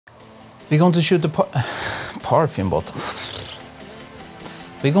We're going to shoot a perfume bottle.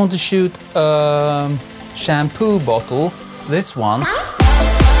 We're going to shoot a shampoo bottle, this one.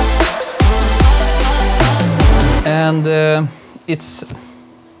 And it's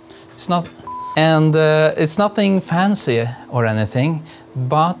nothing fancy or anything,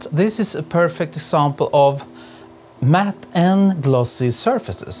 but this is a perfect example of matte and glossy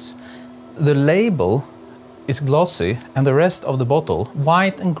surfaces. The label is glossy and the rest of the bottle,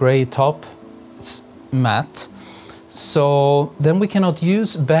 white and gray top, it's matte. So then we cannot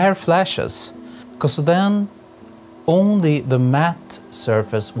use bare flashes, because then only the matte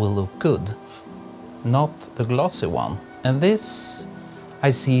surface will look good, not the glossy one. And this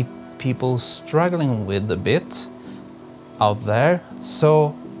I see people struggling with a bit out there.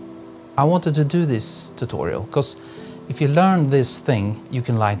 So I wanted to do this tutorial, because if you learn this thing, you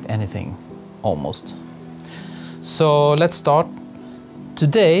can light anything, almost. So let's start.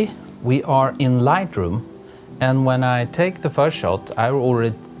 Today we are in Lightroom, and when I take the first shot, I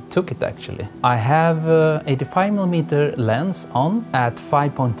already took it actually. I have 85mm lens on at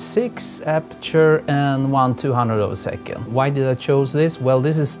 5.6 aperture and 1/200 of a second. Why did I choose this? Well,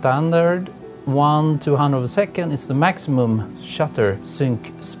 this is standard 1/200 of a second. It's the maximum shutter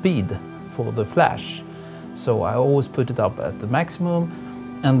sync speed for the flash. So I always put it up at the maximum,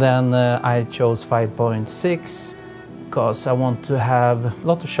 and then I chose 5.6 because I want to have a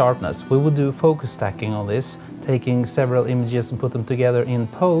lot of sharpness. We will do focus stacking on this, taking several images and put them together in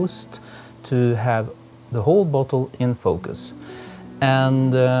post to have the whole bottle in focus.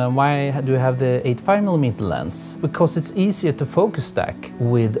 And why do I have the 85mm lens? Because it's easier to focus stack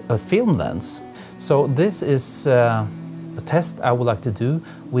with a film lens. So this is a test I would like to do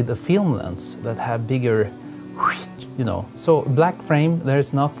with a film lens that have bigger, you know. So black frame,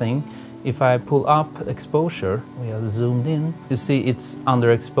 there's nothing. If I pull up exposure, we have zoomed in, you see it's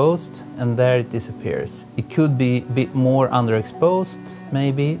underexposed and there it disappears. It could be a bit more underexposed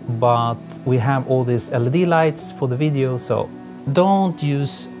maybe, but we have all these LED lights for the video, so don't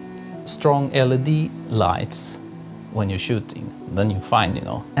use strong LED lights when you're shooting, then you find, you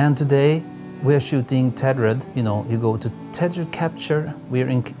know. And today we are shooting tethered, you know, you go to tethered capture, we're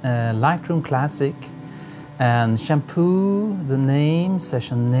in Lightroom Classic. And shampoo, the name,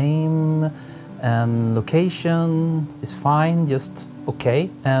 session name, and location is fine, just okay.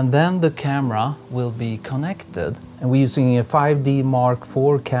 And then the camera will be connected. And we're using a 5D Mark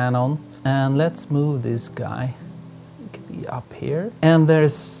IV Canon. And let's move this guy. It could be up here. And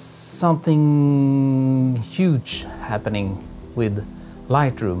there's something huge happening with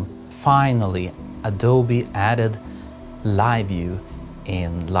Lightroom. Finally, Adobe added Live View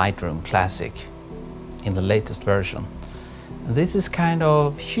in Lightroom Classic, in the latest version. This is kind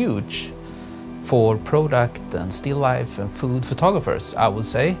of huge for product and still life and food photographers, I would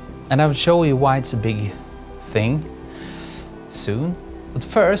say. And I will show you why it's a big thing soon. But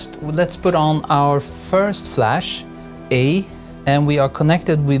first, let's put on our first flash, A, and we are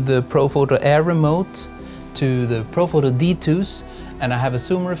connected with the Profoto Air remote to the Profoto D2s, and I have a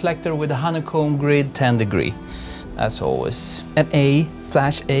zoom reflector with a honeycomb grid 10 degree, as always. And A,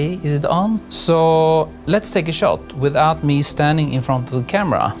 flash A, is it on? So let's take a shot without me standing in front of the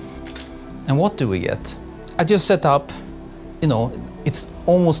camera. And what do we get? I just set up, you know, it's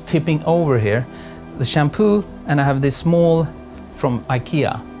almost tipping over here, the shampoo, and I have this small from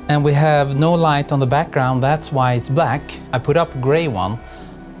IKEA. And we have no light on the background, that's why it's black. I put up a gray one,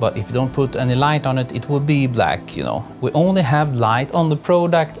 but if you don't put any light on it, it will be black, you know. We only have light on the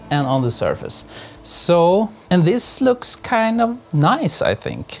product and on the surface. So, and this looks kind of nice, I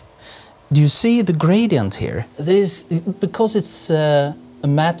think. Do you see the gradient here? This, because it's a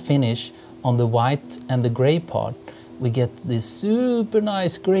matte finish on the white and the gray part, we get this super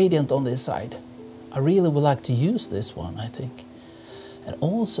nice gradient on this side. I really would like to use this one, I think. And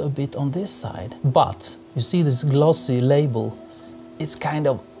also a bit on this side. But, you see this glossy label? It's kind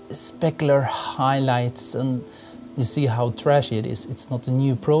of specular highlights, and you see how trashy it is. It's not a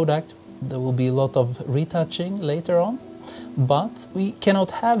new product. There will be a lot of retouching later on, but we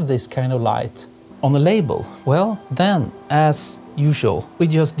cannot have this kind of light on the label. Well, then, as usual, we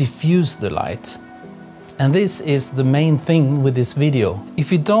just diffuse the light. And this is the main thing with this video.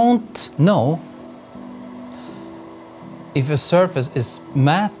 If you don't know if a surface is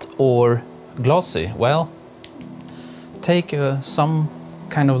matte or glossy, well, take some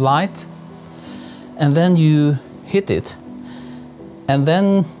kind of light and then you hit it, and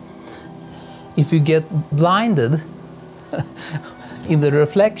then if you get blinded in the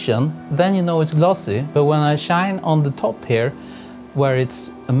reflection, then you know it's glossy. But when I shine on the top here where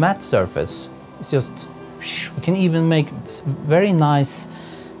it's a matte surface, it's just, we can even make very nice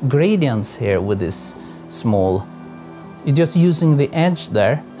gradients here with this small. You're just using the edge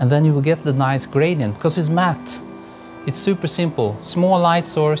there, and then you will get the nice gradient because it's matte. It's super simple. Small light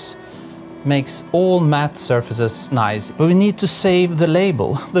source makes all matte surfaces nice. But we need to save the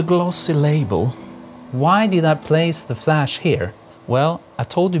label, the glossy label. Why did I place the flash here? Well, I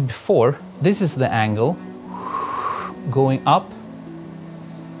told you before, this is the angle going up,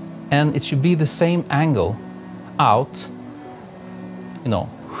 and it should be the same angle out, you know,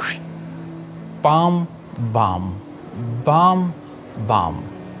 bam, bam, bam, bam.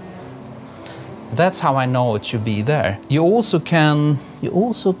 That's how I know it should be there. Maybe,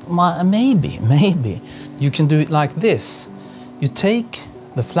 you can do it like this. You take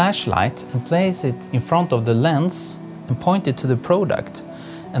the flashlight and place it in front of the lens and point it to the product.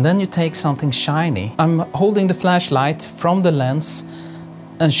 And then you take something shiny. I'm holding the flashlight from the lens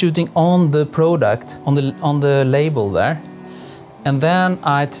and shooting on the product, on the label there. And then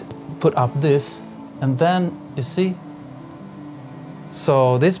I'd put up this, and then, you see?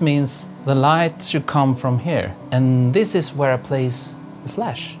 So this means the light should come from here. And this is where I place the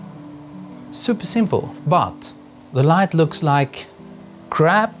flash. Super simple, but the light looks like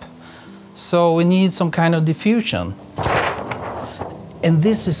crap, so we need some kind of diffusion. And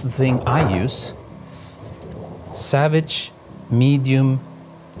this is the thing I use. Savage, medium,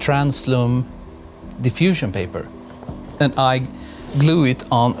 translume diffusion paper. And I glue it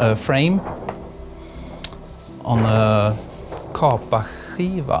on a frame, on a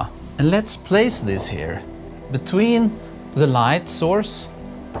kapaskiva. And let's place this here, between the light source,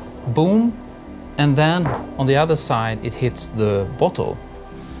 boom, and then on the other side it hits the bottle,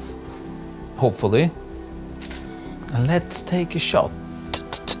 hopefully. And let's take a shot.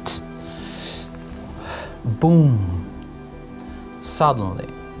 Boom. Suddenly.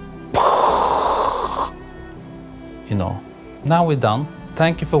 You know, now we're done.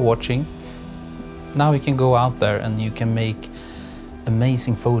 Thank you for watching. Now you can go out there and you can make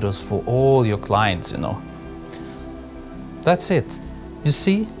amazing photos for all your clients, you know. That's it. You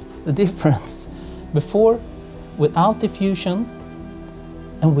see the difference? Before, without diffusion,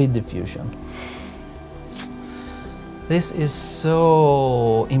 and with diffusion. This is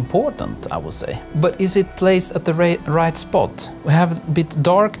so important, I would say. But is it placed at the right spot? We have a bit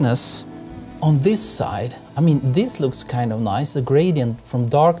darkness on this side. I mean, this looks kind of nice, the gradient from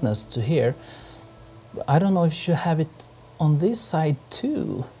darkness to here. But I don't know if you should have it on this side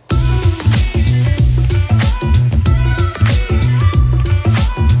too.